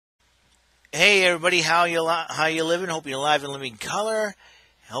Hey everybody, how you living? Hope you're alive and living color.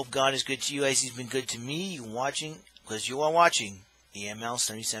 I hope God is good to you as He's been good to me. You watching because you are watching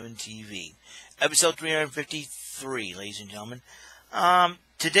EML77 TV, episode 353, ladies and gentlemen.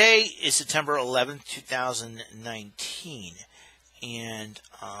 Today is September 11th, 2019, and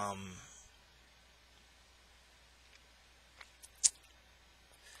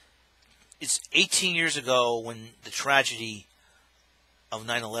it's 18 years ago when the tragedy of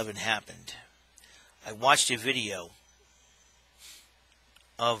 9/11 happened. I watched a video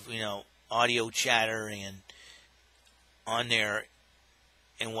of, audio chatter and on there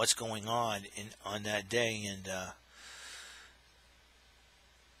and what's going on on that day, and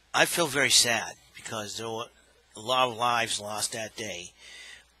I feel very sad because there were a lot of lives lost that day.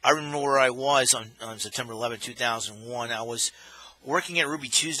 I remember where I was on September 11, 2001. I was working at Ruby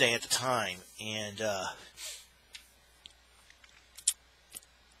Tuesday at the time, and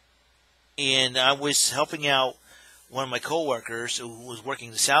I was helping out one of my coworkers who was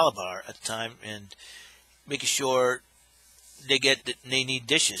working the salad bar at the time and making sure they need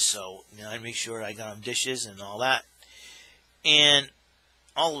dishes. So I make sure I got them dishes and all that. And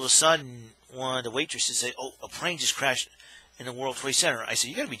all of a sudden, one of the waitresses said, "Oh, a plane just crashed in the World Trade Center." I said,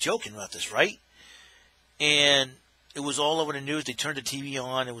 "You got to be joking about this, right?" And it was all over the news. They turned the TV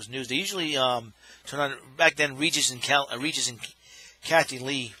on. It was news. They usually turn on back then. Regis and Kathy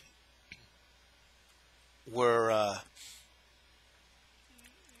Lee were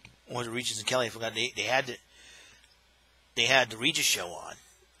was it Regis and Kelly? I forgot. They had the Regis show on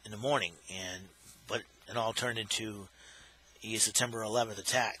in the morning, but it all turned into the September 11th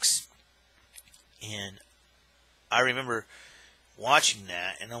attacks. And I remember watching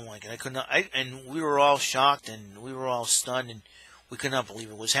that, and I'm like, and we were all shocked, and we were all stunned, and we could not believe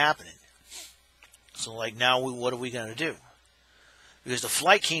it was happening. So, now, what are we going to do? Because the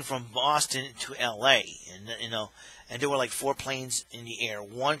flight came from Boston to L.A., and there were 4 planes in the air.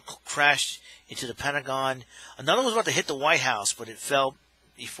 One crashed into the Pentagon. Another was about to hit the White House, but it fell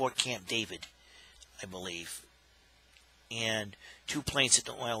before Camp David, I believe. And 2 planes hit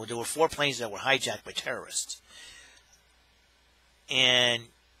there were 4 planes that were hijacked by terrorists. And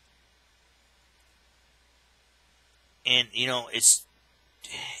it's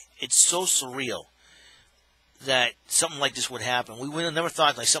so surreal that something like this would happen. We would have never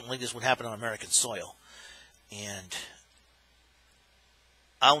thought something like this would happen on American soil. And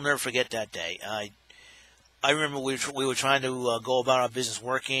I'll never forget that day. I remember we were trying to go about our business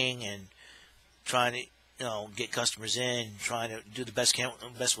working and trying to get customers in, trying to do the best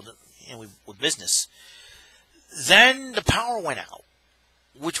with business. Then the power went out,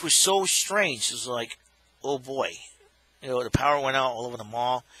 which was so strange. It was like, oh boy, the power went out all over the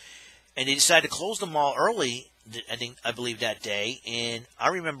mall, and they decided to close the mall early. I believe that day, and I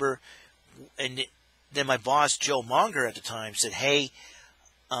remember, and then my boss Joe Monger at the time said, "Hey,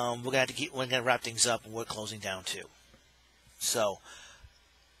 we're gonna wrap things up, and we're closing down too." So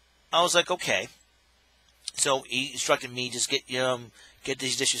I was like, "Okay." So he instructed me just get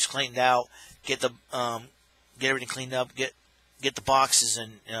these dishes cleaned out, get everything cleaned up, get the boxes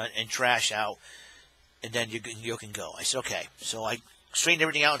and trash out, and then you can go. I said, "Okay." So I straightened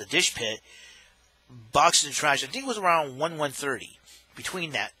everything out in the dish pit. Boxes and trash, I think it was around 1:30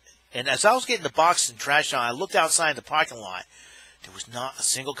 between that. And as I was getting the boxes and trash on, I looked outside the parking lot. There was not a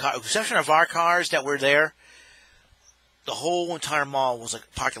single car, with the exception of our cars that were there. The whole entire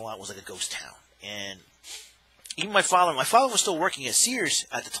parking lot was like a ghost town. And even my father was still working at Sears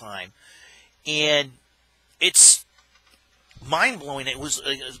at the time. And it's mind-blowing. It was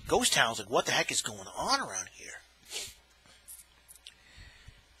a ghost town. I was like, what the heck is going on around here?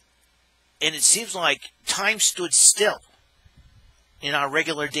 And it seems like time stood still in our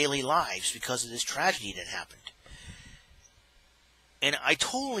regular daily lives because of this tragedy that happened. And I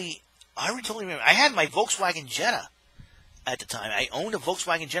totally remember. I had my Volkswagen Jetta at the time. I owned a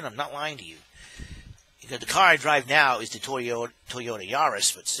Volkswagen Jetta. I'm not lying to you. Because the car I drive now is the Toyota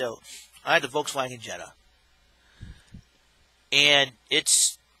Yaris, but still, I had the Volkswagen Jetta. And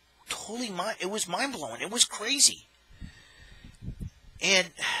it's totally it was mind-blowing. It was crazy.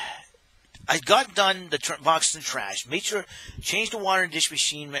 And I got done the boxes and trash, made sure, changed the water and dish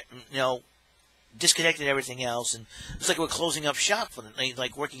machine, disconnected everything else, and it's like we're closing up shop for the night,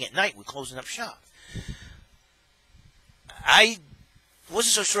 like working at night, we're closing up shop. I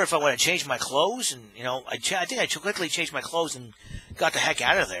wasn't so sure if I want to change my clothes, and I think I quickly changed my clothes and got the heck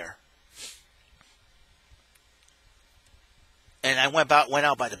out of there. And I went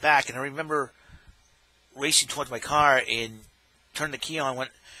out by the back, and I remember racing towards my car and turned the key on,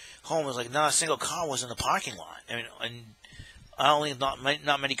 went home. It was like not a single car was in the parking lot. And only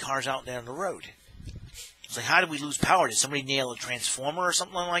not many cars out there on the road. It's like, how did we lose power? Did somebody nail a transformer or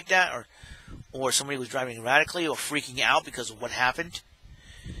something like that, or somebody was driving erratically or freaking out because of what happened?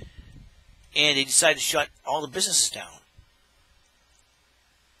 And they decided to shut all the businesses down.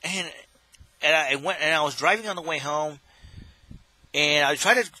 And I was driving on the way home, and I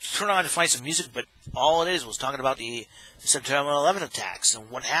tried to turn on to find some music, but all it was talking about the September 11th attacks and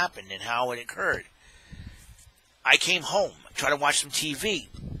what happened and how it occurred. I came home, tried to watch some TV.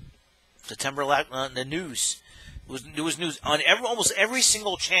 September 11th, the news. There was news on almost every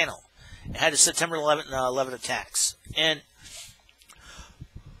single channel. It had the September 11th attacks. And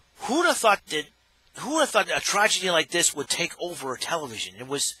who would have thought a tragedy like this would take over television?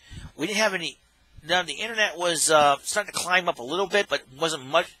 We didn't have any. Now the internet was starting to climb up a little bit, but wasn't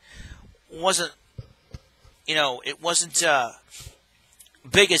much. It wasn't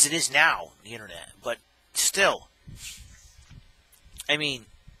big as it is now. The internet, but still, I mean,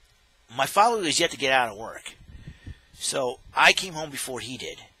 my father was yet to get out of work, so I came home before he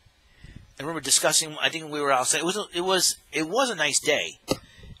did. I remember discussing. I think we were outside. It was a nice day,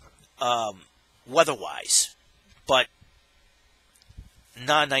 weather-wise, but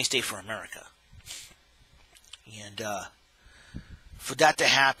not a nice day for America. And for that to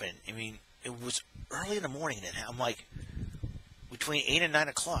happen, I mean, it was early in the morning. Then I'm like, between 8 and 9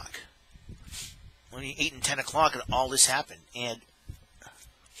 o'clock, when 8 and 10 o'clock, and all this happened, and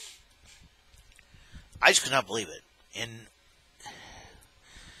I just could not believe it. And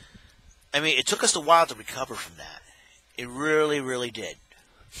I mean, it took us a while to recover from that. It really, really did.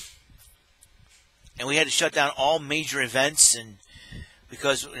 And we had to shut down all major events, and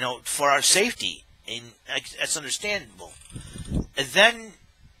because for our safety, and that's understandable. And then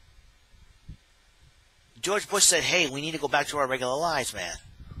George Bush said, "Hey, we need to go back to our regular lives, man.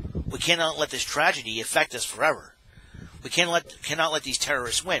 We cannot let this tragedy affect us forever. We cannot let these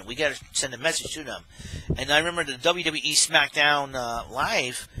terrorists win. We got to send a message to them." And I remember the WWE SmackDown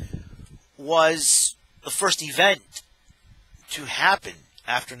Live was the first event to happen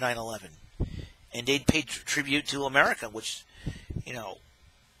after 9/11, and they'd paid tribute to America, which, it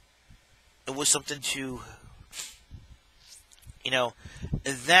was something to,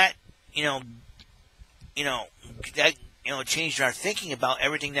 that changed our thinking about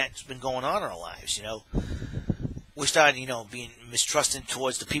everything that's been going on in our lives. We started, being mistrusting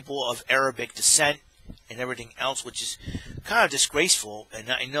towards the people of Arabic descent and everything else, which is kind of disgraceful.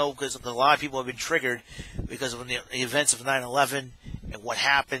 And I know because a lot of people have been triggered because of the events of 9/11 and what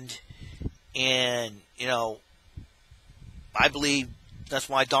happened. And, I believe that's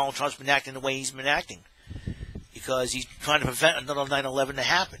why Donald Trump's been acting the way he's been acting, because he's trying to prevent another 9/11 to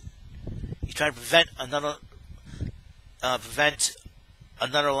happen. He's trying to prevent another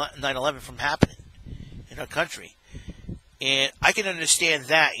 9/11 from happening in our country. And I can understand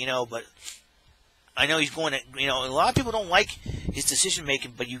that, but I know he's going to, a lot of people don't like his decision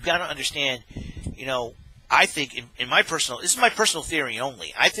making, but you've got to understand, I think this is my personal theory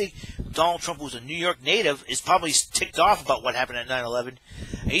only. I think Donald Trump, who's a New York native, is probably ticked off about what happened at 9/11,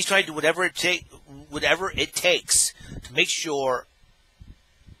 and he's trying to do whatever it takes to make sure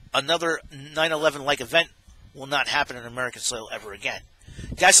another 9/11-like event will not happen on American soil ever again.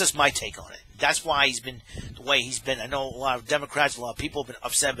 That's just my take on it. That's why he's been the way he's been. I know a lot of Democrats, a lot of people have been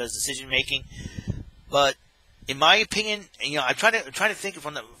upset about his decision making, but in my opinion, I'm trying to think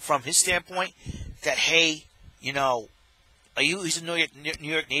from his standpoint that, hey, he's a New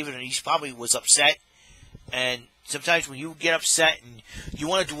York native, and he probably was upset. And sometimes when you get upset and you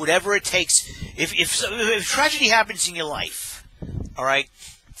want to do whatever it takes, if tragedy happens in your life, all right,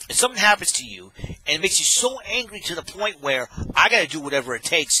 if something happens to you and it makes you so angry to the point where I got to do whatever it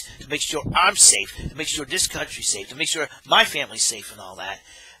takes to make sure I'm safe, to make sure this country's safe, to make sure my family's safe and all that,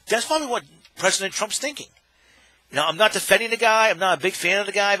 that's probably what President Trump's thinking. I'm not defending the guy. I'm not a big fan of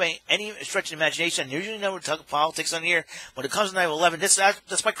the guy by any stretch of the imagination. I usually never talk politics on here. When it comes to 9/11,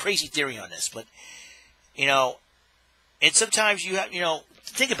 that's my crazy theory on this. But, and sometimes you have,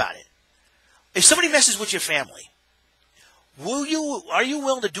 think about it. If somebody messes with your family, are you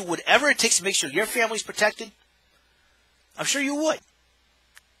willing to do whatever it takes to make sure your family's protected? I'm sure you would.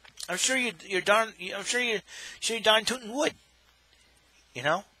 I'm sure you're darn tootin' would.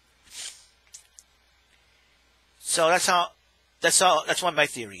 So that's what my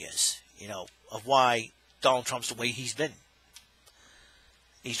theory is, of why Donald Trump's the way he's been.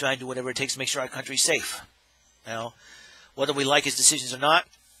 He's trying to do whatever it takes to make sure our country's safe. Whether we like his decisions or not,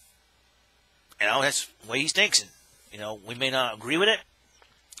 that's the way he thinks. We may not agree with it.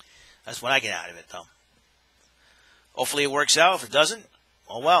 That's what I get out of it, though. Hopefully it works out. If it doesn't,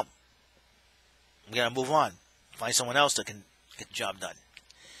 oh well. We gotta move on. Find someone else that can get the job done.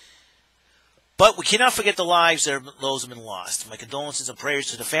 But we cannot forget the lives that those have been lost. My condolences and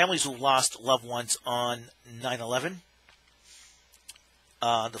prayers to the families who lost loved ones on 9/11.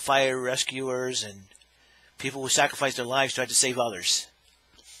 The fire rescuers and people who sacrificed their lives tried to save others.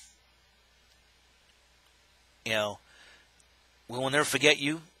 You know, we will never forget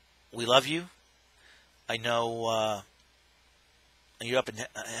you. We love you. I know you're up in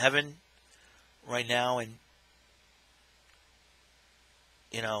heaven right now, and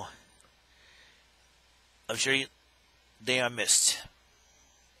you know, I'm sure they are missed.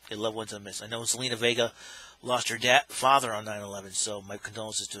 Your loved ones are missed. I know Selena Vega lost her father on 9/11, so my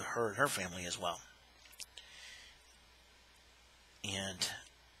condolences to her and her family as well. And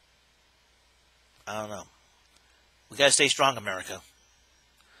I don't know. We got to stay strong, America.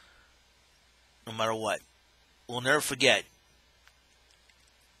 No matter what. We'll never forget.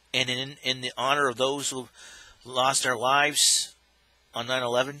 And in the honor of those who lost their lives on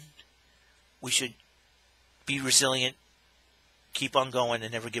 9/11, we should be resilient, keep on going,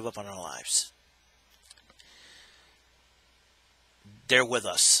 and never give up on our lives. They're with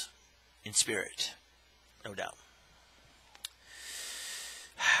us in spirit, no doubt.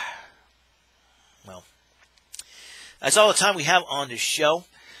 Well, that's all the time we have on this show.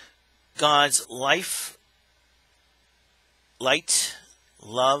 God's life, light,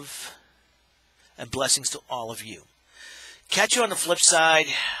 love, and blessings to all of you. Catch you on the flip side.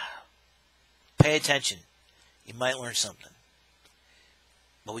 Pay attention. You might learn something.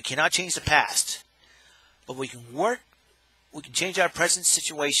 But we cannot change the past. But we can change our present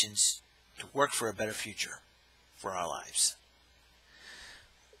situations to work for a better future for our lives.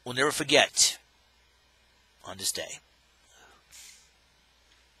 We'll never forget on this day.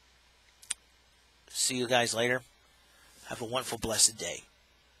 See you guys later. Have a wonderful, blessed day.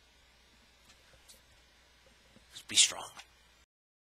 Be strong.